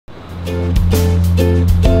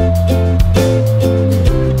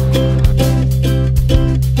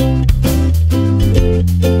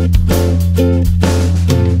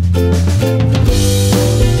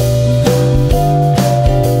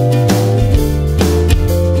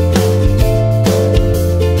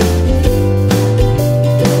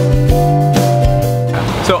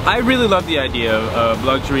really love the idea of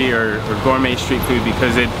luxury or gourmet street food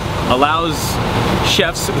because it allows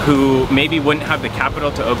chefs who maybe wouldn't have the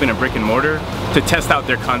capital to open a brick and mortar to test out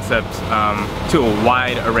their concept to a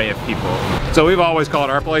wide array of people. So we've always called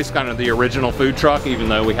our place kind of the original food truck, even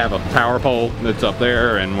though we have a power pole that's up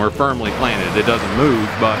there and we're firmly planted. It doesn't move,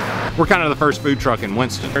 but we're kind of the first food truck in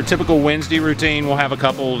Winston. Our typical Wednesday routine, we'll have a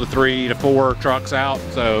couple to 3 to 4 trucks out.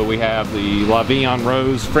 So we have the La Vie en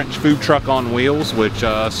Rose French food truck on wheels, which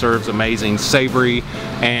serves amazing savory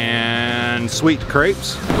and sweet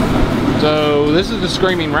crepes. So this is the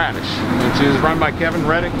Screaming Radish, which is run by Kevin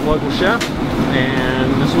Reddick, local chef,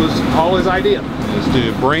 and this was all his idea, is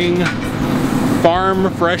to bring farm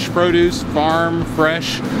fresh produce, farm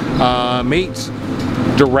fresh meats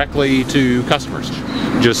directly to customers.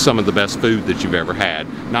 Just some of the best food that you've ever had.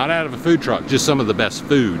 Not out of a food truck, just some of the best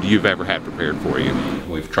food you've ever had prepared for you.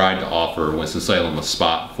 We've tried to offer Winston-Salem a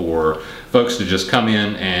spot for folks to just come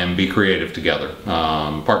in and be creative together.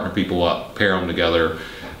 Partner people up, pair them together.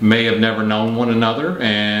 May have never known one another,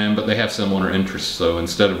 but they have similar interests. So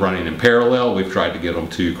instead of running in parallel, we've tried to get them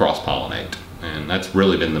to cross-pollinate. And that's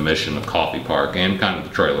really been the mission of Coffee Park and kind of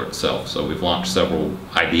the trailer itself. So we've launched several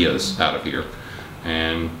ideas out of here.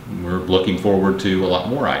 And we're looking forward to a lot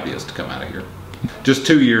more ideas to come out of here. Just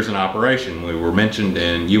 2 years in operation, we were mentioned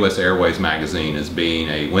in U.S. Airways magazine as being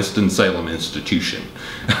a Winston-Salem institution,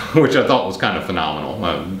 which I thought was kind of phenomenal.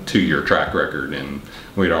 A 2-year track record, and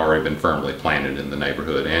we'd already been firmly planted in the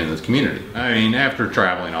neighborhood and the community. I mean, after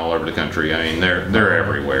traveling all over the country, I mean, they're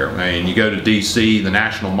everywhere. I mean, you go to D.C., the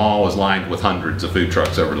National Mall is lined with hundreds of food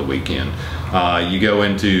trucks over the weekend. You go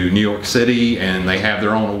into New York City, and they have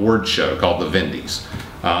their own award show called the Vendies.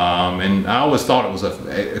 And I always thought it was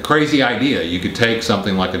a crazy idea. You could take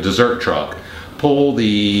something like a dessert truck, pull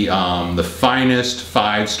the finest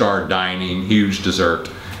 5-star dining, huge dessert,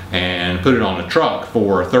 and put it on a truck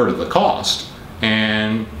for 1/3 of the cost,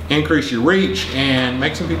 and increase your reach and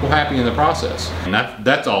make some people happy in the process. And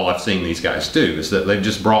that's all I've seen these guys do, is that they've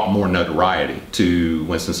just brought more notoriety to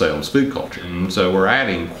Winston-Salem's food culture. And so we're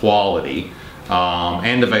adding quality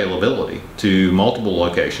and availability to multiple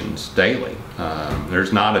locations daily.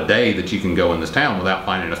 There's not a day that you can go in this town without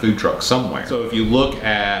finding a food truck somewhere. So if you look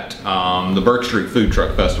at the Burke Street Food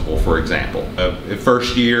Truck Festival, for example,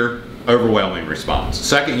 first year, overwhelming response.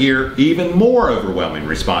 Second year, even more overwhelming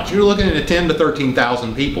response. You're looking at 10,000 to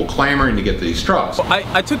 13,000 people clamoring to get these trucks. Well,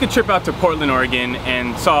 I took a trip out to Portland, Oregon,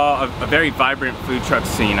 and saw a very vibrant food truck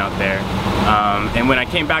scene out there. And when I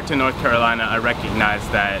came back to North Carolina, I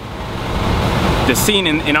recognized that the scene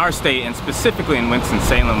in our state, and specifically in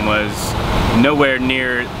Winston-Salem, was nowhere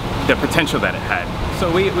near the potential that it had.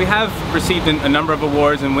 So we have received a number of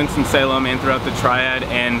awards in Winston-Salem and throughout the Triad,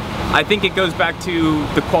 and I think it goes back to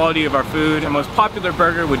the quality of our food. Our most popular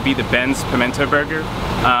burger would be the Ben's Pimento Burger,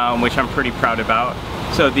 which I'm pretty proud about.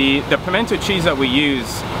 So the pimento cheese that we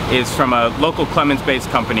use is from a local Clemens-based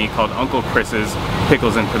company called Uncle Chris's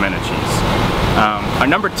Pickles and Pimento Cheese. Our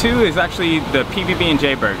number 2 is actually the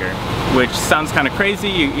PB&J burger, which sounds kind of crazy.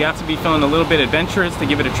 You have to be feeling a little bit adventurous to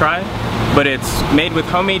give it a try, but it's made with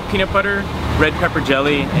homemade peanut butter, red pepper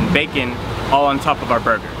jelly, and bacon, all on top of our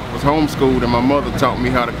burger. I was homeschooled, and my mother taught me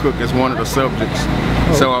how to cook as one of the subjects.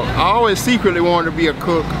 So I always secretly wanted to be a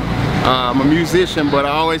cook. I'm a musician, but I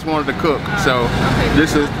always wanted to cook. So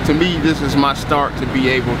this is, to me, this is my start to be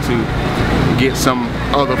able to get some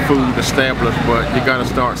other food established, but you gotta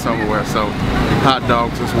start somewhere. So hot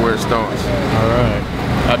dogs is where it starts. All right.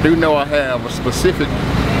 I do know I have a specific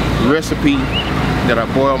recipe that I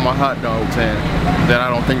boil my hot dogs in that I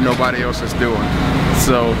don't think nobody else is doing.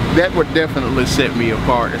 So that would definitely set me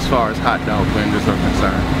apart as far as hot dog vendors are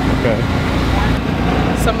concerned. Okay.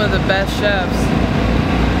 Some of the best chefs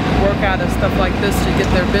work out of stuff like this to get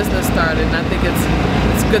their business started, and I think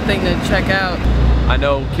it's a good thing to check out. I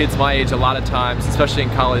know kids my age, a lot of times, especially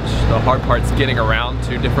in college, the hard part's getting around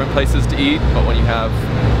to different places to eat, but when you have,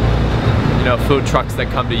 you know, food trucks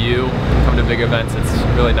that come to big events, it's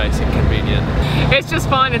really nice and convenient. It's just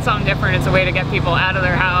fun, it's something different. It's a way to get people out of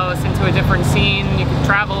their house into a different scene. You can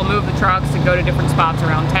travel, move the trucks, and go to different spots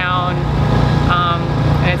around town.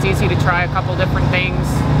 And it's easy to try a couple different things,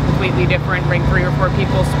 completely different, bring 3 or 4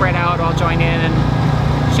 people, spread out, all join in and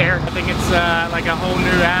share. I think it's like a whole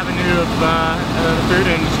new avenue of the food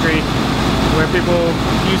industry, where people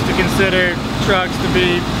used to consider trucks to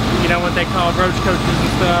be, you know, what they call roach coaches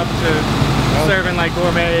and stuff, to serving like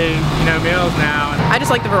gourmet, you know, meals now. I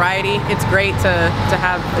just like the variety. It's great to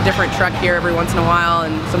have a different truck here every once in a while,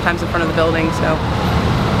 and sometimes in front of the building, so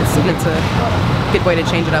it's a good way to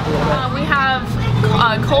change it up a little bit. We have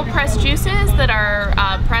cold pressed juices that are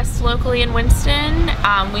pressed locally in Winston.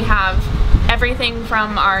 We have everything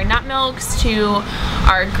from our nut milks to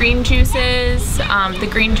our green juices. The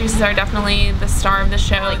green juices are definitely the star of the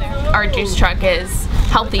show. Our juice truck is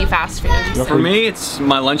healthy fast food. For me, it's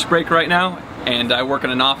my lunch break right now, and I work in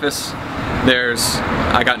an office.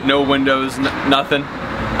 I got no windows, nothing.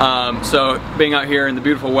 So being out here in the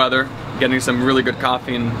beautiful weather, getting some really good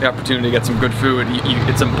coffee and the opportunity to get some good food,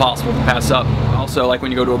 it's impossible to pass up. Also, like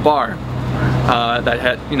when you go to a bar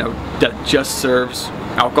that just serves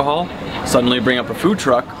alcohol, suddenly bring up a food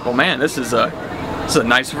truck. Well, man, this is a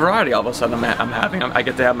nice variety. All of a sudden, I'm having. I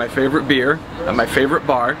get to have my favorite beer at my favorite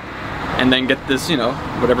bar, and then get this,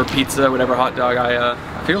 whatever pizza, whatever hot dog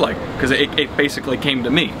I feel like, because it basically came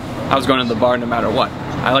to me. I was going to the bar no matter what.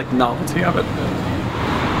 I like the novelty of it.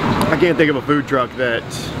 I can't think of a food truck that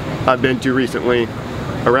I've been to recently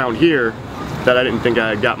around here that I didn't think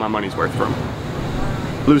I got my money's worth from.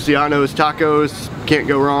 Luciano's Tacos, can't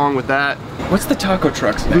go wrong with that. What's the taco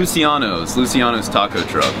truck's name? Luciano's Taco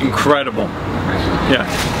Truck. Incredible. Yeah.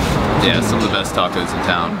 Yeah, some of the best tacos in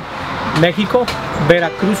town. Mexico,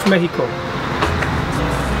 Veracruz, Mexico.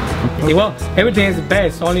 Well, everything is the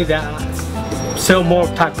best, only that sell more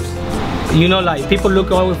tacos. Like people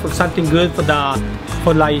look always for something good for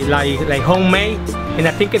like homemade, and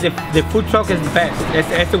I think the food truck is the best.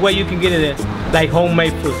 That's the way you can get it, like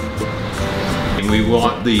homemade food. We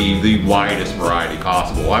want the widest variety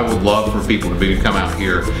possible. I would love for people to come out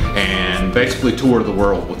here and basically tour the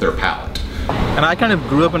world with their palate. And I kind of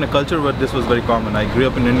grew up in a culture where this was very common. I grew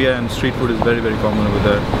up in India, and street food is very, very common over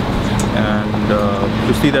there. And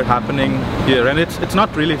to see that happening here, and it's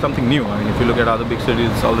not really something new. I mean, if you look at other big cities,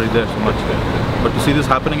 it's already there so much. But to see this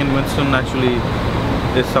happening in Winston actually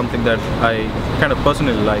is something that I kind of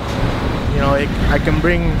personally like. I can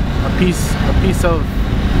bring a piece of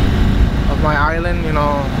my island,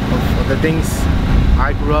 of the things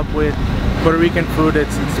I grew up with. Puerto Rican food,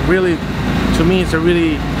 it's really, to me, it's a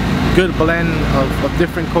really good blend of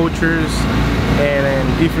different cultures and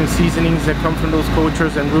different seasonings that come from those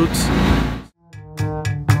cultures and roots.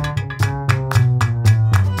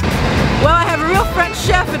 Well, I have a real French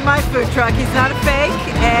chef in my food truck. He's not a fake,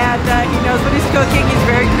 and he knows what he's cooking. He's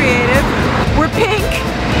very creative. We're pink.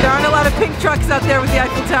 There aren't a lot of pink trucks out there with the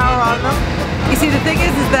Eiffel Tower on them. You see, the thing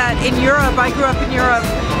is that in Europe, I grew up in Europe,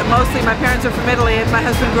 mostly my parents are from Italy and my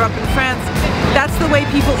husband grew up in France. That's the way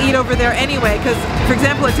people eat over there anyway, because, for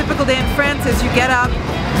example, a typical day in France is you get up,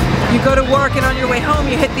 you go to work, and on your way home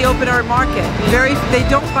you hit the open air market. They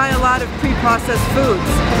don't buy a lot of pre-processed foods.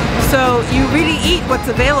 So you really eat what's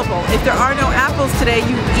available. If there are no apples today,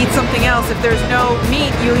 you eat something else. If there's no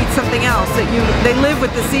meat, you eat something else. They live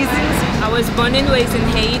with the seasons. I was born and raised in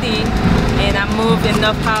Haiti, and I moved in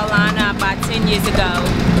North Carolina about 10 years ago.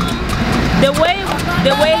 The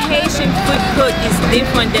way Haitian food cooked is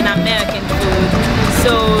different than American food.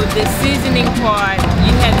 So the seasoning part,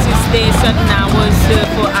 you have to stay certain hours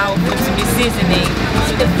for our food to be seasoning.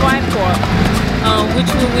 So the fried pork, which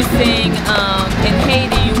we were saying in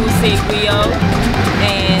Haiti, you will say griot,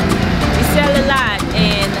 and we sell a lot.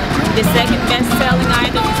 And the second best-selling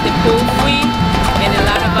item is the pool free, and a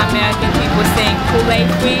lot of American people saying Kool-Aid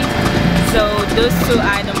free. So those two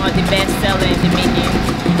items are the best seller in the menu.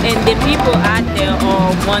 And the people out there are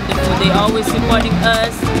wonderful. They're always supporting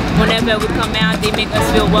us. Whenever we come out, they make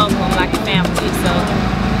us feel welcome like a family. So.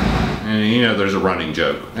 And there's a running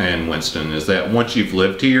joke in Winston is that once you've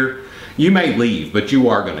lived here, you may leave, but you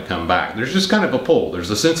are going to come back. There's just kind of a pull. There's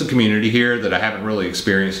a sense of community here that I haven't really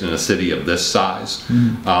experienced in a city of this size.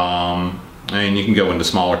 And you can go into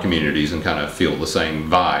smaller communities and kind of feel the same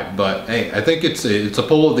vibe. But hey, I think it's a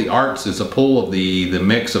pull of the arts. It's a pull of the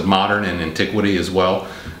mix of modern and antiquity as well.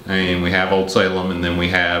 And we have Old Salem, and then we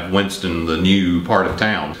have Winston, the new part of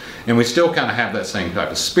town. And we still kind of have that same type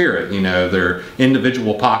of spirit. There are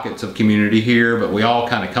individual pockets of community here, but we all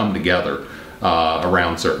kind of come together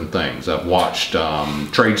around certain things. I've watched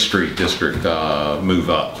Trade Street District move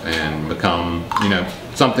up and become,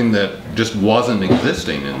 something that just wasn't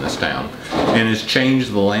existing in this town, and has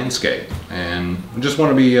changed the landscape. And I just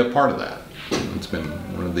want to be a part of that. It's been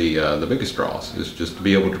one of the biggest draws, is just to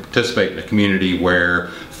be able to participate in a community where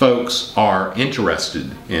folks are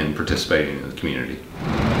interested in participating in the community.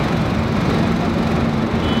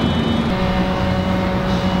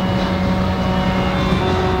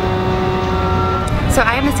 So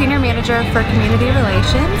I am the Senior Manager for Community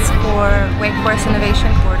Relations for Wake Forest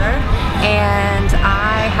Innovation Quarter, and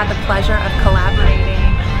I had the pleasure of collaborating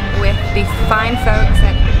with the fine folks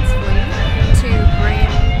at Hoots Flea to bring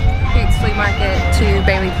Hoots Flea Market to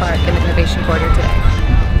Bailey Park in the Innovation Quarter today.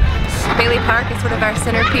 Bailey Park is sort of our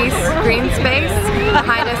centerpiece green space.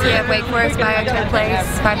 Behind us we have Wake Forest Biotech Place,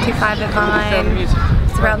 525 at Vine,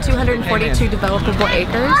 some around 242 developable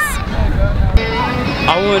acres.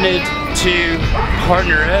 I wanted to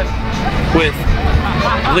partner up with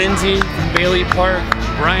Lindsay from Bailey Park,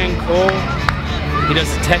 Brian Cole, he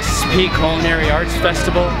does the Texas Peak Culinary Arts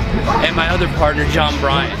Festival, and my other partner John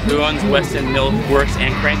Bryant, who owns West End Mill Works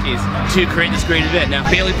and Cranky's, to create this great event. Now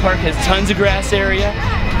Bailey Park has tons of grass area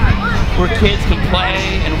where kids can play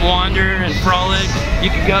and wander and frolic.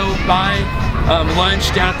 You can go buy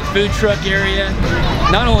lunch down at the food truck area.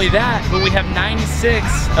 Not only that, but we have 96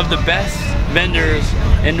 of the best vendors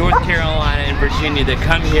in North Carolina and Virginia that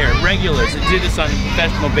come here, regulars that do this on a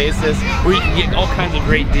professional basis, where you can get all kinds of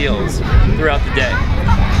great deals throughout the day.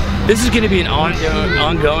 This is going to be an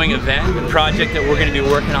ongoing event, a project that we're going to be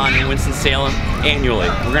working on in Winston-Salem annually.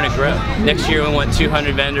 We're going to grow. Next year we want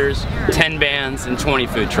 200 vendors, 10 bands, and 20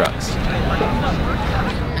 food trucks.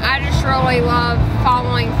 I just really love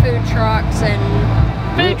following food trucks and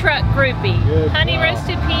food truck groupie. Honey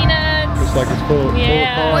roasted peanuts. It's like it's full.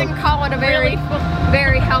 Yeah. Wouldn't call it a very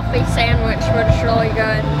healthy sandwich, but it's really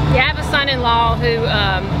good. Yeah, I have a son-in-law who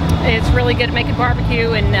is really good at making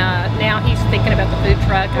barbecue, and now he's thinking about the food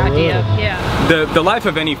truck idea. Yeah. The life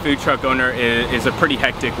of any food truck owner is a pretty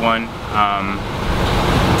hectic one.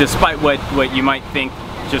 Despite what you might think,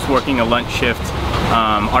 just working a lunch shift,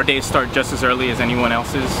 our days start just as early as anyone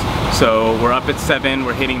else's. So we're up at 7,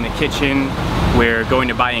 we're hitting the kitchen, we're going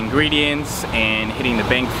to buy ingredients and hitting the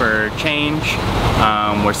bank for change.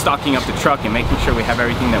 We're stocking up the truck and making sure we have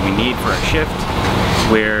everything that we need for our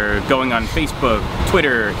shift. We're going on Facebook,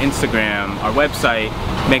 Twitter, Instagram, our website,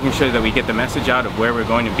 making sure that we get the message out of where we're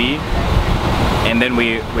going to be. And then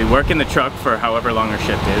we work in the truck for however long our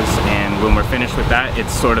shift is, and when we're finished with that,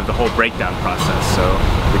 it's sort of the whole breakdown process. So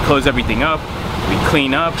we close everything up, we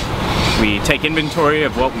clean up, we take inventory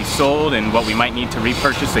of what we sold and what we might need to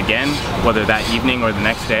repurchase again, whether that evening or the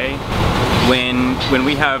next day. When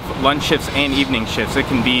we have lunch shifts and evening shifts, it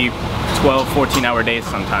can be 12, 14-hour days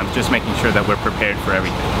sometimes, just making sure that we're prepared for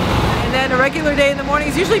everything. And then a regular day in the morning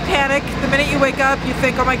is usually panic. The minute you wake up, you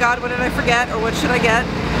think, oh my God, what did I forget, or what should I get?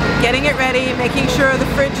 Getting it ready, making sure the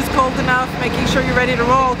fridge is cold enough, making sure you're ready to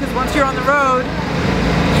roll, because once you're on the road,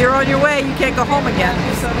 you're on your way, you can't go home again.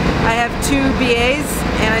 So I have 2 BAs,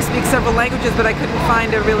 and I speak several languages, but I couldn't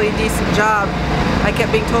find a really decent job. I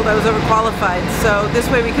kept being told I was overqualified. So this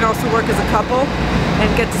way we can also work as a couple and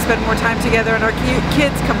get to spend more time together, and our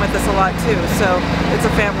kids come with us a lot too, so it's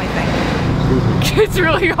a family thing. It's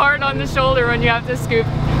really hard on the shoulder when you have to scoop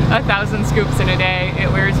 1,000 scoops in a day.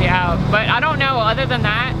 It wears you out. But I don't know, other than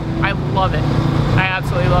that, I love it. I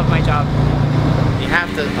absolutely love my job. You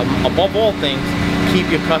have to, above all things,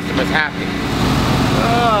 keep your customers happy.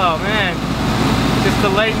 Oh man, just the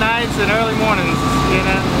late nights and early mornings, you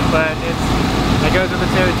know, but that goes with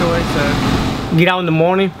the territory, so. Get out in the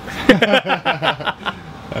morning.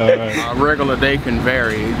 A regular day can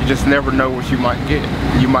vary. You just never know what you might get.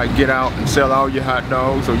 You might get out and sell all your hot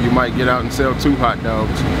dogs, or you might get out and sell 2 hot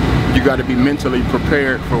dogs. You got to be mentally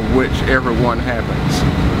prepared for whichever one happens.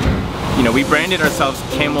 You know, we branded ourselves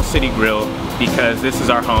Camel City Grill because this is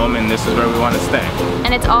our home and this is where we want to stay.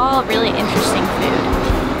 And it's all really interesting food.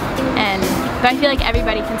 But I feel like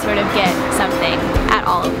everybody can sort of get something at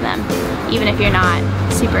all of them, even if you're not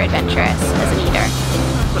super adventurous as an eater.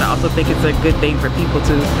 But I also think it's a good thing for people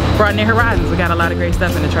to broaden their horizons. We got a lot of great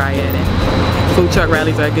stuff in the Triad, and food truck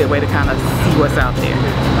rallies are a good way to kind of see what's out there.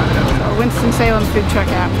 So Winston-Salem food truck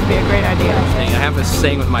app would be a great idea. I have this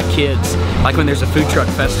saying with my kids, like when there's a food truck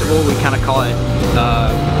festival, we kind of call it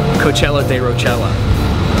Coachella de Rochella.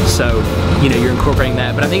 So, you know, you're incorporating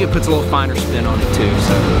that, but I think it puts a little finer spin on it too,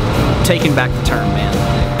 so taking back the term, man.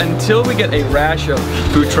 Until we get a rash of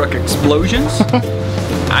food truck explosions,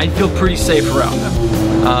 I feel pretty safe around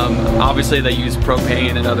them. Obviously they use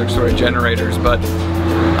propane and other sort of generators, but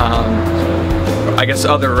I guess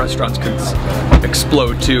other restaurants could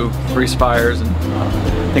explode too, grease fires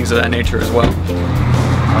and things of that nature as well.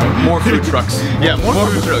 More food trucks. Yeah, more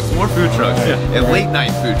food trucks. More food trucks. Yeah. And late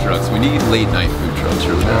night food trucks. We need late night food trucks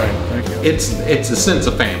really bad. It's a sense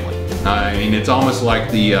of family. I mean, it's almost like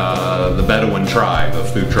the Bedouin tribe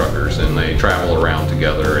of food truckers, and they travel around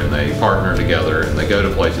together and they partner together and they go to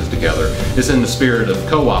places together. It's in the spirit of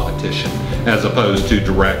co-opetition as opposed to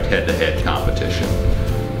direct head-to-head competition.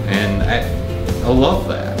 And I love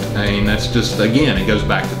that. I mean, that's just, again, it goes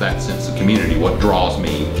back to that sense of community. What draws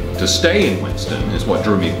me to stay in Winston is what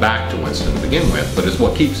drew me back to Winston to begin with, but it's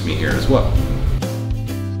what keeps me here as well.